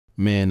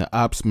Man, the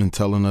ops been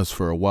telling us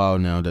for a while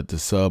now that the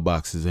sub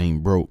boxes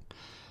ain't broke.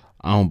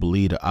 I don't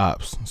believe the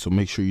ops, so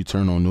make sure you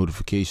turn on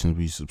notifications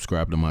when you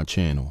subscribe to my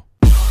channel.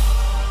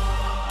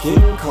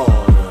 King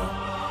Carter,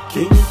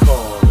 King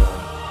Carter,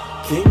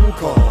 King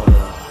Carter,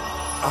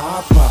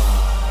 iPod,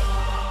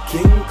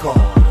 King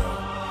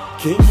Carter,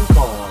 King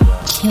Carter,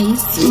 King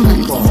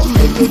Carter,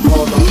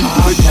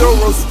 the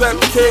Euro Step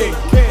King,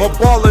 a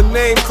baller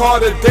named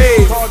Carter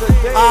Dave,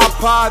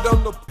 iPod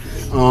on the...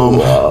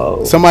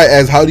 Somebody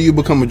asked, how do you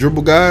become a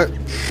dribble god?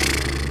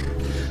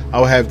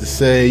 I would have to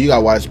say you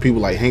gotta watch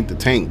people like Hank the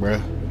Tank,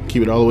 bro.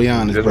 Keep it all the way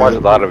honest. Just bro. watch a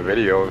lot of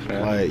videos,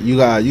 man. Like you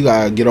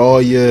gotta get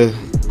all your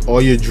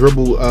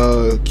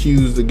dribble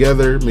cues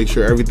together, make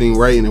sure everything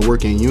right and it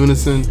work in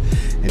unison,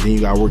 and then you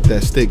gotta work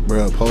that stick,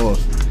 bro. Pause. You know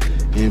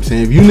what I'm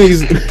saying?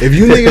 If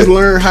you niggas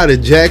learn how to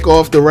jack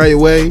off the right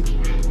way,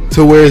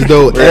 to where as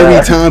though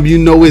every time you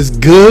know it's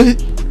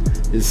good,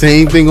 the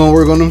same thing gonna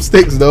work on them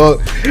sticks,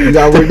 dog. You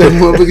gotta work that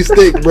motherfucking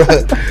stick, bro.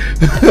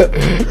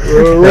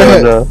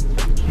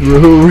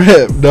 Real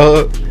rap,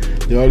 dog.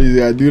 Y'all just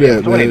gotta do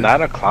that, man. It's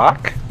 9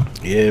 o'clock?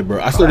 Yeah, bro.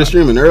 I started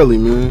streaming early,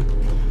 man.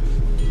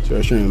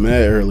 Started streaming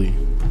mad early.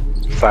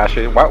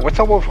 Slasher. What's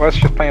up with us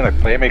just playing like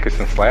playmakers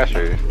and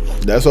slashers?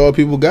 That's all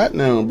people got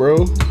now, bro.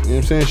 You know what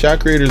I'm saying?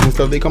 Shot creators and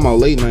stuff, they come out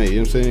late night, you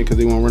know what I'm saying? Because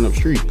they want to run up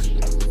streaks.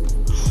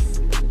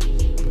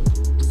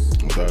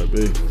 I'm sorry,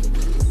 big.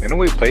 Didn't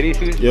we play these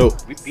dudes? Yo.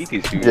 We beat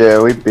these dudes. Yeah,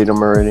 we beat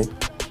them already.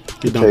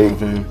 Get down,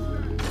 fam.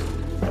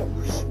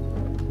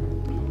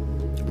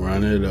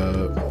 Run it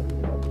up.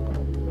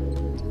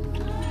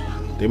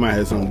 They might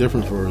have something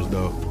different for us,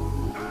 though.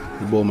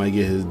 The boy might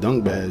get his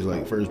dunk badge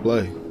like first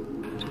play.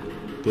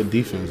 Good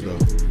defense, though.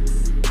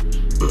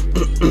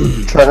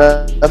 Try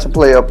not to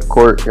play up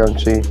court,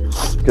 Junkie,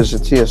 because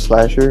since he a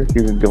slasher,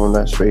 you can give him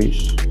that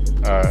space.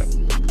 Alright.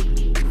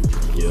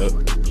 Yep.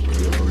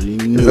 You already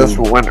knew. That's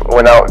what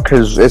went out,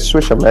 because it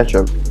switched a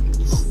matchup.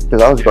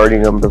 Because I was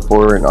guarding him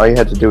before, and all you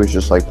had to do was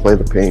just like play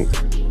the paint.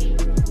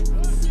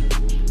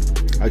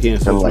 I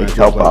can't and like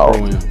help out.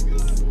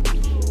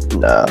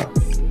 Nah.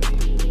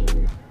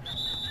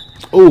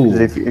 Oh,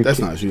 that's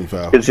not a shooting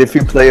foul. Because if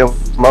you play him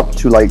up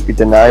to like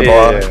deny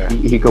ball,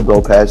 he could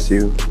go past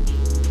you.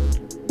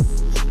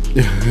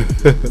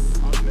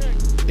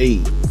 Hey,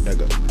 back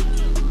up.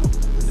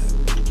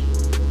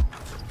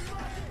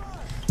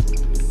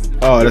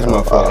 Oh, that's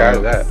my fault.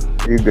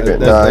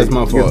 That's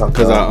my fault.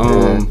 Because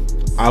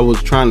I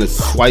was trying to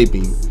swipe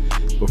him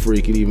before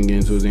he could even get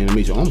into his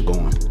animation. I'm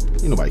going.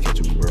 Ain't nobody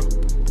catching me, bro.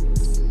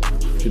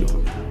 What you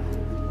doing?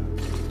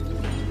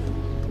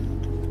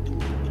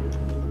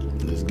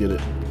 Let's get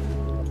it.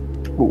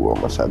 Ooh,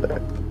 almost had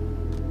that.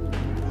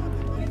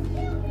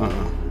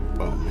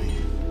 Oh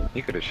man.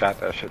 You could have shot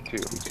that shit too.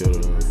 You could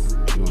have.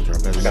 You want to try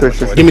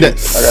pass? Give me that.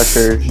 I got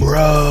yours.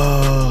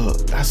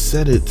 Bruh, I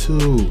said it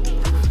too.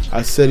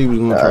 I said he was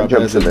going to try to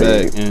pass it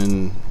back,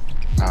 and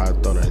I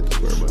thought I hit the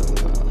square button.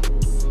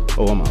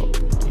 Oh, I'm out.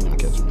 He not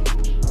catching me.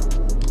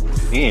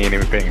 He ain't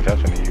even paying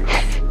attention to you.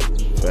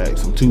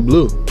 Facts. I'm too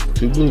blue.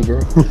 Too blue, bro.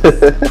 You know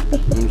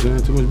what I'm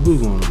saying? Too much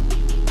blues on him.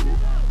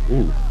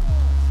 Ooh.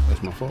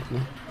 That's my fault,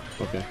 man.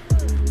 Okay.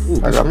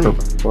 Ooh, I got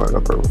purple. I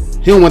got purple.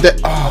 He don't want that.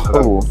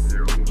 Oh.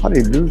 How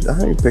did he lose? How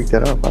did he pick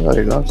that up? I thought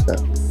he lost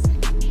that.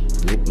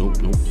 Nope.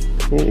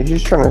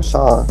 He's trying to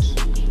sauce.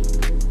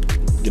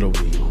 Get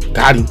over here.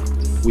 Got him.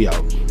 We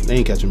out. They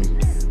ain't catching me.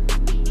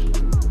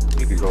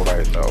 You can go by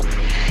yourself.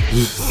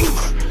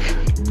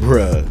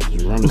 Bruh.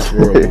 Just run the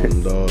swirl on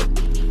him, dog.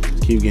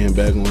 Keep getting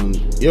back on.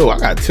 Yo, I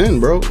got 10,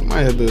 bro.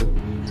 Might have to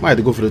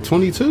go for the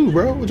 22,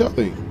 bro. What y'all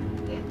think?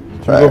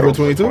 Should we go for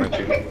 22?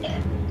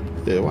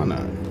 Yeah, why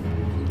not?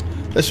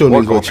 That show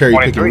niggas what cherry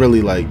picking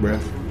really like, bro.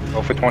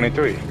 Go for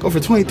 23. Go for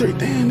 23.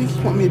 Damn,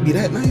 niggas want me to be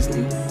that nice,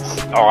 nigga.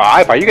 Oh,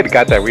 iPod, you could have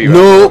got that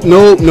rebound.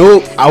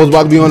 Nope. I was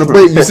about to be on the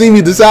break. You see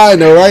me decide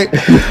though, right?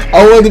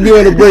 I wanted to be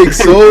on the break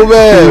so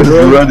bad,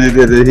 bro. Running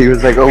it, and he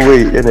was like, "Oh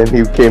wait," and then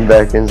he came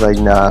back and was like,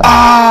 "Nah."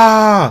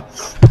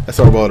 That's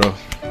our ball though.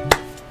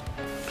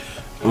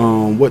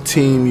 What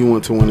team you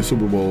want to win the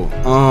Super Bowl?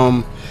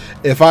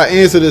 If I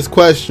answer this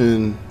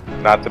question,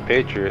 not the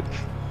Patriots.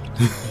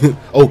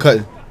 Oh,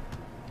 cut.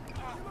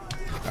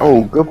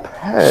 Oh, good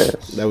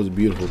pass. That was a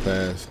beautiful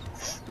pass.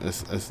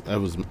 That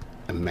was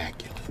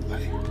immaculate.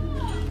 Like,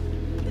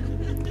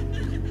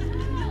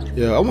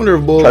 yeah, I wonder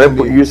if Bulls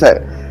use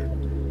that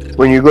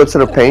when you go to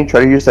the paint.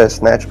 Try to use that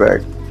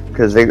snatchback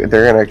because they're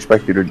gonna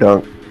expect you to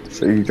dunk.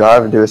 So you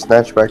drive and do a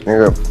snatchback, and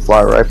they're gonna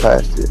fly right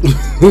past it.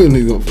 And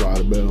they're gonna fly out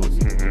of bounds.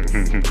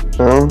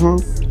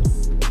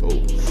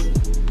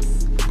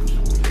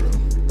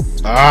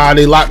 Oh.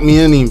 They locked me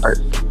in him.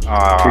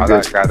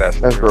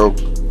 That's broke.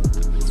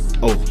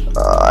 Oh.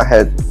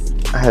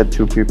 I had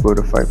two people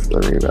to fight for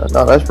the rebound.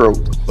 No, that's broke.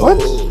 What?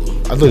 Oh.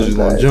 I thought you was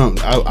gonna jump.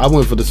 I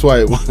went for the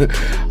swipe. I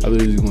thought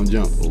you was gonna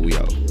jump. Oh, we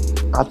out.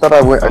 I thought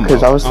I went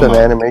because I was the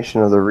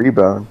animation of the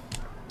rebound.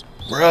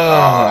 Bro,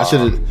 I should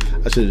have.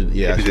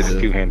 Yeah, I should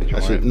have. Two-handed. I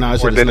should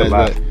have snatched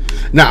back.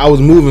 Nah, I was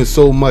moving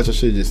so much. I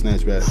should have just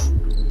snatched back.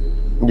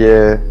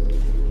 Yeah.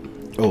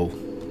 Oh,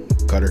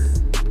 cutter.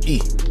 E.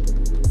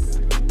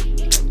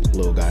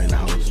 Little guy in the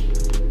house.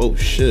 Oh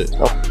shit.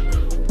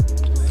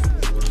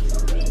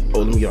 Oh,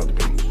 let me get out the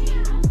paint.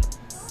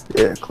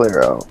 Yeah,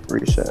 clear out.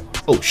 Reset.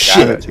 Oh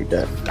shit. Take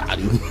that. Got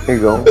him. Here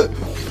you go.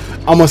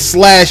 I'm a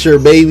slasher,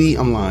 baby.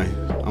 I'm lying.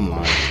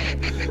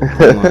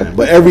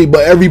 But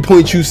every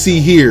point you see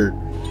here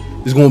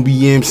is gonna be,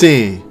 you know what I'm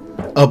saying,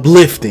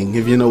 uplifting,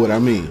 if you know what I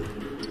mean.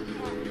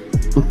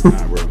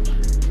 Nah, bro.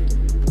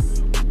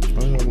 I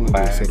want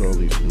to set all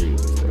these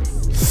screens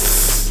and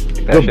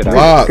stuff. The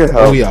block.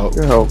 Oh, we out.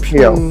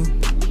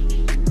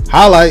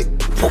 Highlight.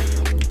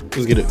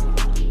 Let's get it.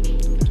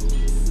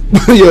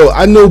 Yo,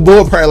 I know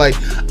boy probably like,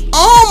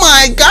 oh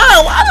my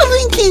god, why does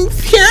he keep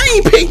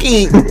cherry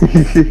picking?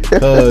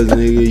 Cause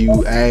nigga,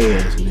 you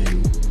ass, nigga.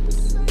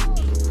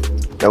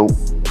 Nope.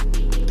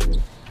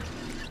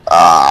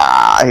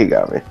 Ah, he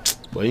got me.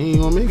 But he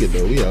ain't gonna make it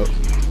though. We out.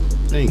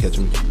 They ain't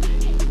catching me.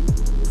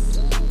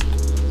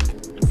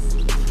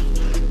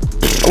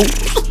 Oh.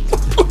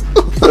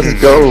 Let's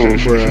go,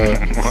 bro.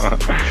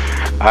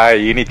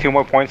 Alright, you need 2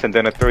 more points and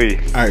then a 3.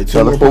 Alright,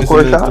 2 more points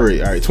and then a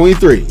 3. Alright,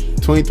 23.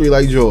 23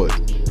 like George.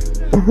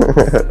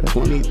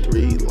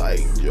 23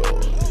 like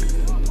George.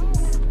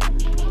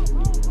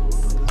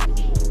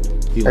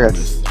 He on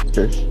this.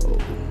 Oh.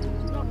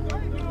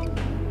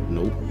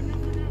 Nope.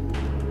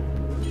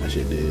 That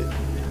shit dead.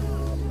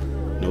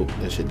 Nope,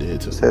 that shit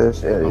dead too.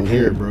 I'm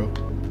here, bro.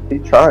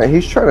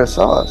 He's trying to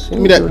sauce. Give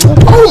me that.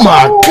 Oh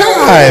my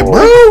god,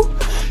 bro.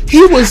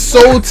 He was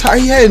so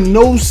tired. He had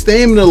no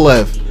stamina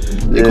left.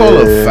 They call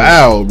it a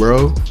foul,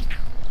 bro.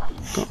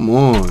 Come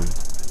on.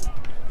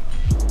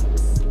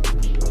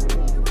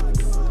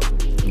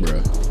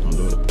 Bruh, don't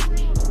do it.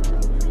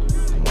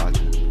 I'm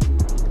watching.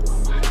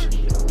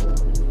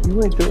 You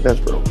ain't doing that,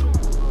 bro.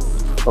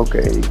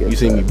 Okay, you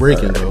see me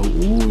breaking, though.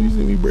 Ooh, you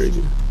see me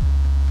breaking.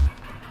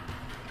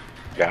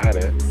 Got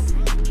it.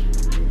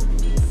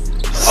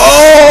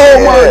 Oh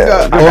my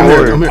god. I'm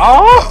here.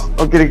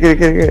 Oh, get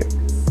it.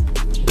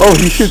 Oh,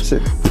 he shoots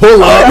it.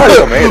 Pull up.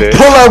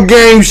 Pull up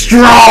game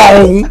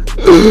strong.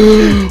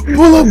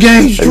 Pull up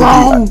game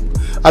strong.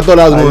 I thought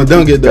I was going to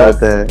dunk it, though. I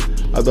thought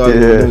I was going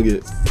to dunk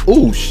it.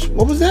 Ooh,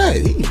 what was that?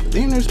 He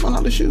didn't even spun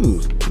out the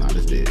shoes. Nah,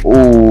 this did.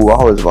 Ooh,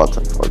 I was about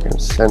to fucking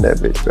send that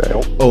bitch back.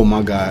 Oh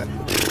my god.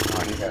 Oh,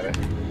 he got it.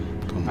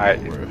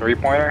 Alright,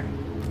 3-pointer.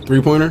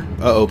 3-pointer?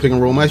 Uh-oh, pick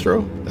and roll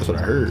maestro? That's what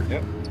I heard.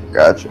 Yep.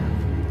 Gotcha.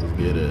 Let's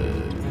get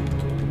it.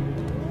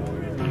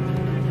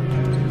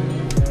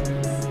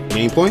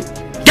 Game point?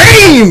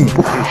 Game!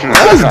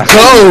 Let's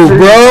go,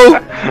 bro!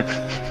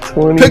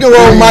 Pick and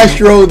roll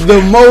maestro,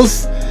 the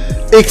most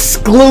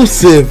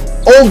exclusive,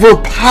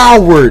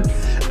 overpowered,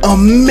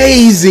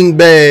 amazing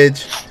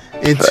badge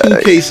in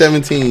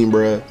 2K17,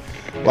 bro.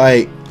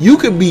 Like, you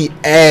could be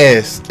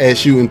ass at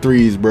shooting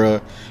threes, bro.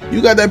 You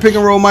got that pick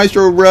and roll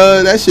maestro,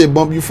 bro. That shit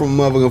bump you from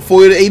motherfucking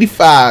 40 to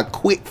 85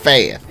 quick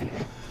fast.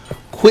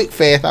 Quick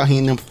fast out here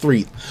in them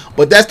threes.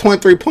 But that's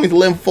 23 points,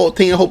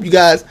 11-14. I hope you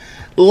guys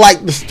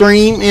like the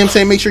stream. You know what I'm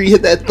saying? Make sure you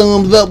hit that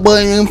thumbs up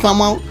button. You know what I'm talking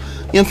about?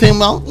 You know what I'm talking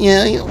about?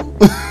 Yeah, you know.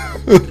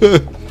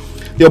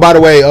 Yo, by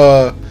the way,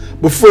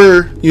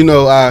 before, you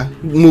know, I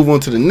move on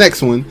to the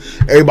next one,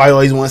 everybody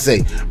always want to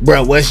say,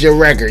 bro, what's your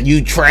record?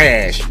 You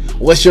trash.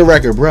 What's your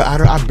record, bro?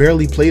 I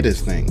barely play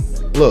this thing.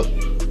 Look.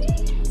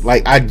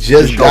 Like, I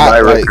just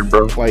got, like, record,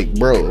 bro. Like,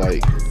 bro,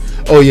 like,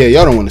 oh, yeah,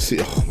 y'all don't want to see,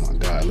 oh, my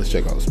God, let's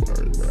check out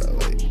Spurs, bro.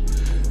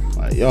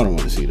 Like, y'all don't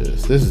want to see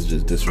this. This is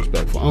just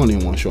disrespectful. I don't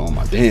even want to show on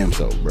my damn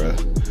self, bro.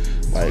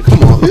 Like,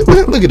 come on.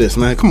 Look at this,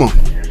 man. Come on.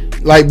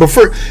 Like,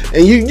 before,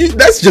 and you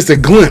that's just a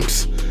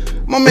glimpse.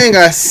 My man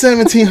got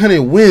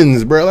 1,700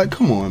 wins, bro. Like,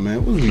 come on,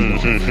 man. What's going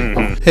on,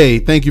 man? Hey,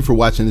 thank you for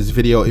watching this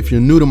video. If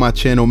you're new to my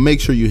channel, make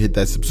sure you hit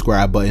that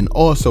subscribe button.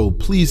 Also,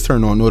 please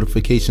turn on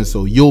notifications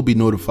so you'll be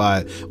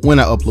notified when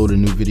I upload a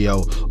new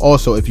video.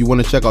 Also, if you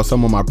want to check out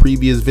some of my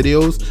previous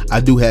videos,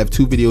 I do have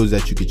 2 videos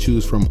that you can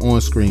choose from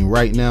on screen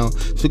right now.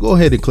 So go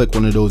ahead and click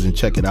one of those and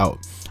check it out.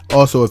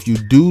 Also, if you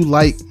do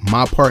like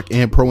MyPARK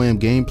and Pro-Am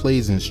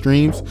gameplays and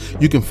streams,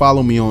 you can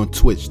follow me on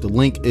Twitch. The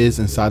link is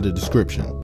inside the description.